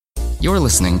You're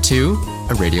listening to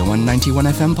a Radio 191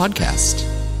 FM podcast.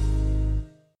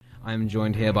 I'm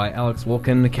joined here by Alex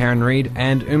Walken, Karen Reid,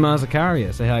 and Umar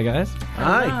Zakaria. Say hi, guys.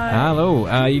 Hi.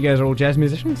 Hello. You guys are all jazz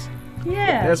musicians?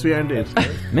 Yeah. Yes, we are indeed.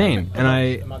 Man,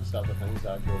 and Amongst other things,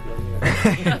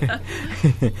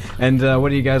 and what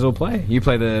do you guys all play? You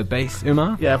play the bass,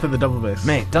 Umar? Yeah, I play the double bass.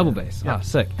 Man, double bass. Oh,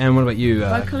 sick. And what about you?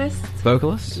 Vocalist?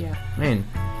 Vocalist? Yeah. Man,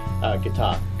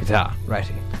 guitar. guitar.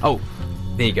 Righty. Oh,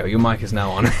 there you go. Your mic is now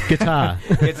on. Guitar.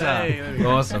 Guitar. Hey, there we go.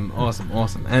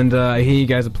 Awesome. And I hear you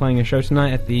guys are playing a show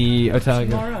tonight at the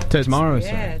Otago. Tomorrow,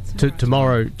 Yeah,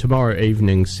 sorry. Tomorrow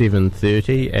evening,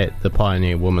 7:30 at the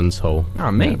Pioneer Women's Hall. Oh,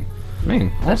 man.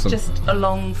 That's Awesome. just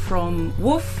along from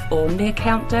Wolf or near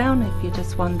Countdown, if you're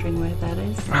just wondering where that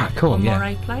is. Ah, cool, Or yeah.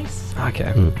 Moray Place.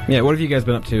 Okay. Yeah, what have you guys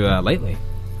been up to lately?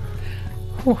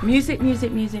 Music.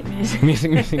 Music.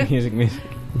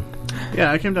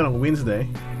 Yeah, I came down on Wednesday.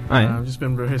 Oh, yeah. I've just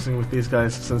been rehearsing with these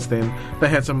guys since then. They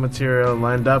had some material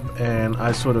lined up, and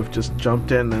I sort of just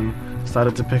jumped in and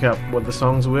started to pick up what the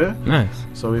songs were. Nice.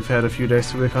 So we've had a few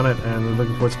days to work on it, and we're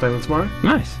looking forward to playing it tomorrow.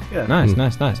 Nice. Yeah. Nice.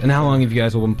 And how long have you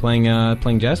guys all been playing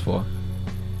jazz for?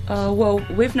 Well,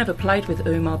 we've never played with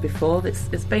Umar before.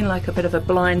 It's been like a bit of a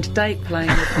blind date playing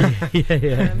with him.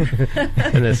 Yeah.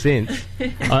 In a sense.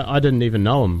 I didn't even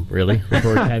know him, really,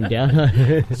 before he came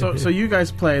down. So you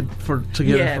guys played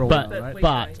together Yeah, for a But while, right?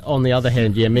 but on the other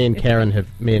hand, yeah, me and Karen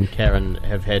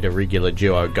have had a regular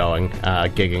duo going,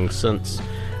 gigging since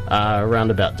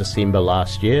around about December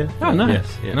last year. Oh, nice.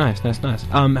 Yeah. Nice.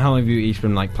 How long have you each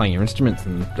been playing your instruments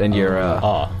and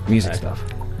your music okay. stuff?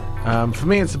 For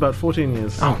me, it's about 14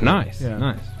 years. Oh, nice. Yeah.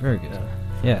 Nice. Very good.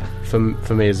 Yeah. For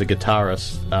me as a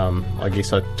guitarist, I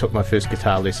guess I took my first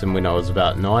guitar lesson when I was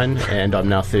about 9, and I'm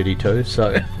now 32.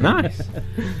 So Nice.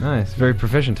 Very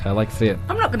proficient. I like to see it.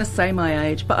 I'm not going to say my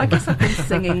age, but I guess I've been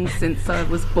singing since I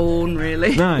was born,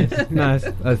 really. Nice.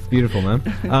 That's beautiful,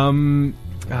 man.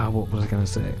 What was I going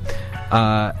to say?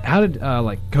 How did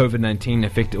COVID-19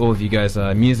 affect all of you guys'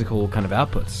 musical kind of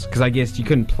outputs? Because I guess you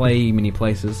couldn't play many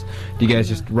places. Do you guys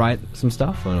just write some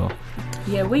stuff or?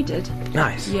 Yeah, we did.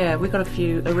 Nice. Yeah, we got a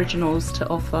few originals to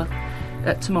offer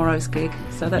at tomorrow's gig,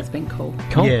 so that's been cool.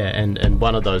 Cool. yeah, and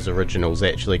one of those originals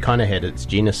actually kind of had its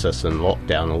genesis in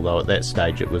lockdown, although at that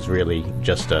stage it was really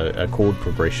just a chord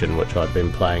progression which I'd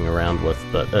been playing around with,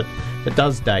 but it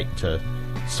does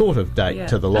sort of date Yeah.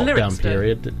 to the The lyrics lockdown do.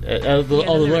 period. the The lyrics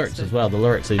lyrics do. as well. The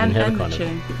lyrics even have a And kind the of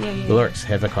tune. Yeah. the lyrics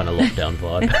have a kind of lockdown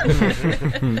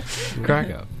vibe.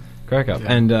 Crack up.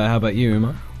 And how about you,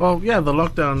 Umar? Well, yeah, the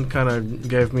lockdown kind of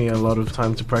gave me a lot of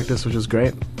time to practice, which is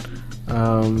great.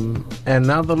 And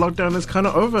now the lockdown is kind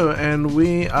of over, and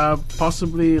we are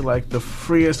possibly like the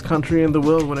freest country in the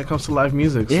world when it comes to live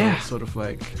music. So Yeah. it's sort of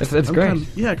like That's I'm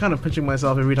great. kind of pinching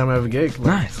myself every time I have a gig.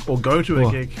 Nice. Or go to a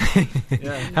Well, gig.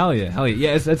 Yeah. Hell yeah.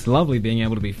 Yeah, it's lovely being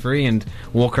able to be free and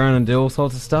walk around and do all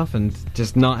sorts of stuff and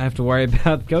just not have to worry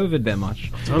about COVID that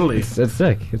much. Totally. It's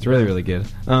sick. It's really good.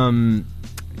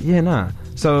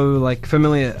 So, like,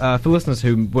 familiar for listeners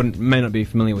who may not be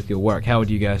familiar with your work, how would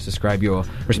you guys describe your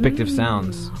respective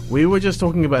sounds? We were just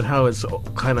talking about how it's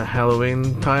kind of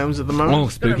Halloween times at the moment. Oh,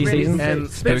 spooky really season. And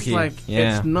Spooky. it's like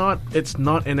Yeah. it's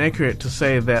not inaccurate to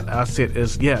say that our set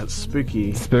is it's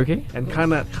spooky Spooky. and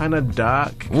kind of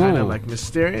dark, kind Ooh. of like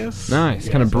mysterious. Nice.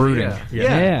 Kind of brooding.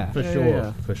 Yeah. For Yeah, sure,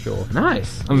 yeah. for sure.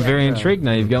 Nice. I'm very intrigued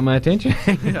now. You've got my attention.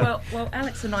 Well,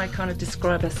 Alex and I kind of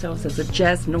describe ourselves as a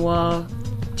jazz noir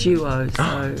duo,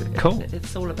 so Cool.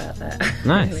 it's all about that.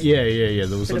 Nice. really. Yeah.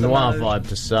 There was Bit a of a noir mode. vibe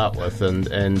to start with, and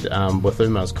with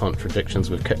Umar's contradictions,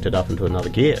 we've kicked it up into another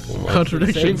gear. Almost.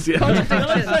 Contradictions, yeah.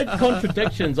 I said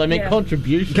contradictions. I mean Yeah.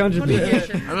 contributions.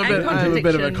 Contribution. I'm a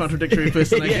bit of a contradictory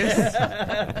person, I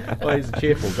guess. Well, he's a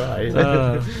cheerful guy.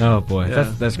 Oh boy,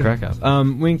 Yeah. that's crack up.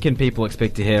 When can people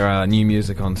expect to hear new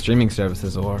music on streaming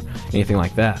services or anything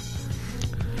like that?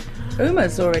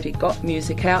 Uma's already got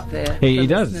music out there. He for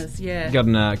does. listeners, Yeah. Got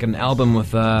an album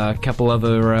with a couple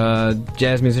other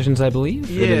jazz musicians, I believe.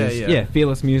 It Yeah, is- yeah.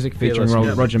 Fearless Music featuring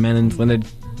Fearless, yeah. Roger Mannins, Leonard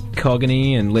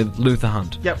Cogney, and Luther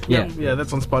Hunt. Yep. Yeah. Yeah,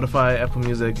 that's on Spotify, Apple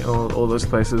Music, all those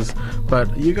places.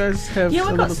 But you guys have Yeah, a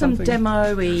we've got little some something?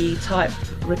 demo-y type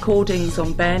recordings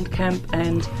on Bandcamp,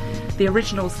 and the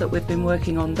originals that we've been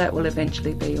working on, that will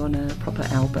eventually be on a proper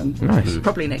album. Nice.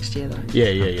 Probably next year, though.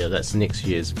 Yeah. That's next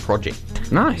year's project.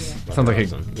 Nice. Sounds like a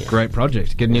Yeah. great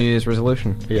project. Good New Year's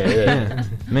resolution. Yeah.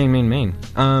 Mean.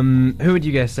 Who would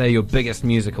you guys say your biggest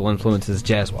musical influences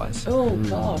jazz-wise? Oh,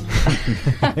 God.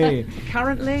 Hey.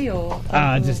 Currently, or?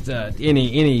 Just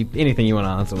anything you want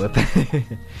to answer with.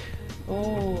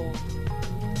 Oh.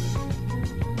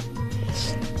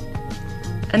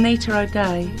 Anita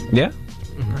O'Day. Yeah?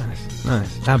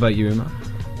 Nice. How about you, Emma?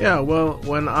 Yeah, well,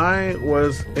 when I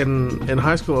was in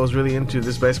high school, I was really into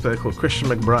this bass player called Christian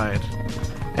McBride.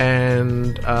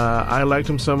 And I liked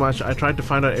him so much, I tried to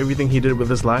find out everything he did with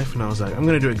his life, and I was like, I'm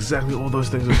going to do exactly all those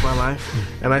things with my life.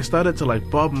 And I started to like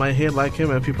bob my hair like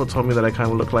him, and people told me that I kind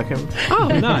of look like him. Oh,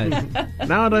 nice.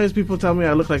 Nowadays, people tell me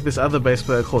I look like this other bass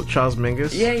player called Charles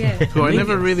Mingus. Yeah, yeah. Who I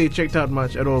never really checked out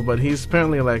much at all, but he's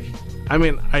apparently like, I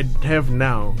mean, I have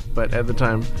now, but at the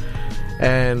time.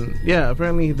 And yeah,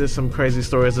 apparently there's some crazy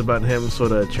stories about him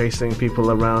sort of chasing people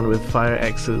around with fire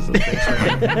axes and things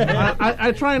like that.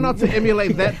 I try not to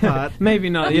emulate that part.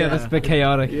 Maybe not. Yeah, that's the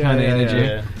chaotic Yeah, kind of yeah,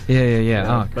 energy. Yeah.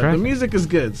 Oh, But crap. the music is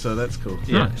good, so that's cool.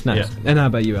 Nice. Yeah. And how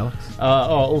about you, Alex?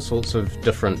 All sorts of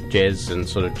different jazz and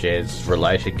sort of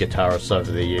jazz-related guitarists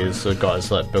over the years. So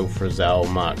guys like Bill Frisell,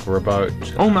 Mark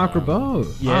Ribot. Oh, Mark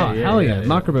Ribot. Hell yeah.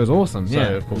 Mark Ribot's awesome. So, Yeah.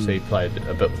 of course, he played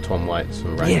a bit with Tom Waits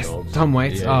and Rain Yes, Dogs. Tom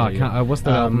Waits. What's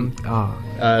that album?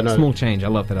 no, Small Change. I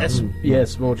love that album.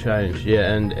 Small change.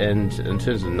 Yeah, and in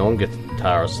terms of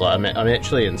non-guitarists, like, I'm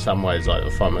actually in some ways I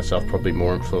find myself probably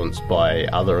more influenced by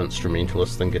other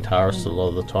instrumentalists than guitarists a lot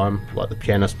of the time. Like the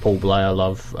pianist Paul Bley, I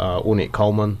love. Ornette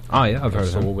Coleman. Oh yeah, I've heard I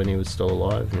of saw him. when he was still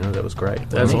alive. You know, that was great.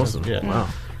 That's awesome. Yeah. Wow.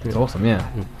 It's awesome. Yeah.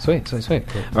 Sweet.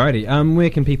 Alrighty. Where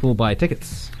can people buy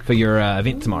tickets for your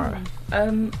event tomorrow?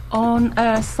 On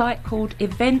a site called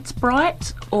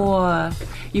Eventbrite, or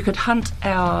you could hunt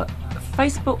our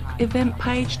Facebook event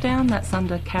page down. That's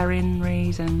under Karen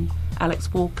Reid and Alex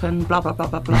Walken, blah blah blah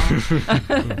blah blah.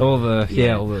 All the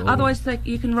Otherwise,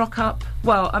 you can rock up.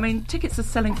 Well, I mean, tickets are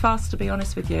selling fast, to be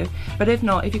honest with you. But if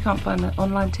not, if you can't find the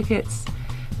online tickets,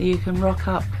 you can rock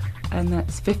up, and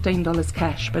that's $15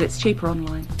 cash. But it's cheaper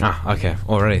online. Okay.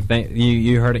 Alrighty.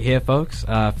 You heard it here, folks.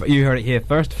 You heard it here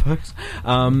first, folks.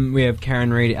 We have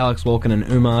Karen Reid, Alex Walken, and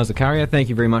Umar Zakaria. Thank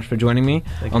you very much for joining me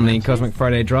on the Cosmic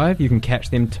Friday Drive. You can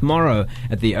catch them tomorrow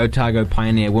at the Otago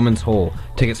Pioneer Women's Hall.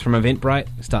 Tickets from Eventbrite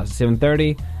starts at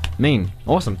 7:30.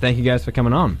 Awesome. Thank you guys for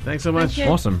coming on. Thanks so much. Thank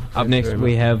you. Awesome. Up next,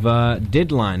 we have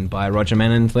Deadline by Roger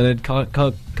Mannins, Leonard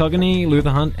Cogney,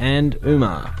 Luther Hunt, and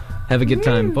Umar. Have a good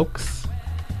time, folks.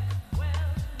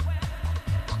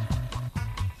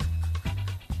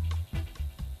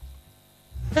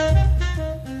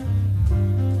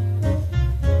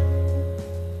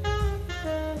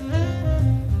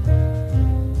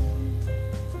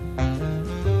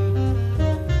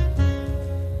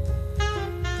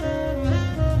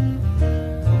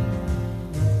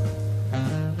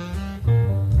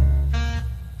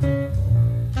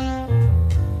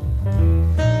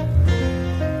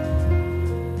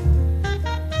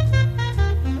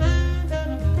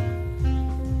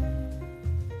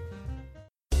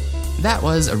 That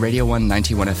was a Radio 1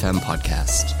 91 FM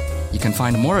podcast. You can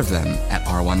find more of them at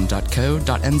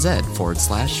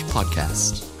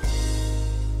r1.co.nz/podcast.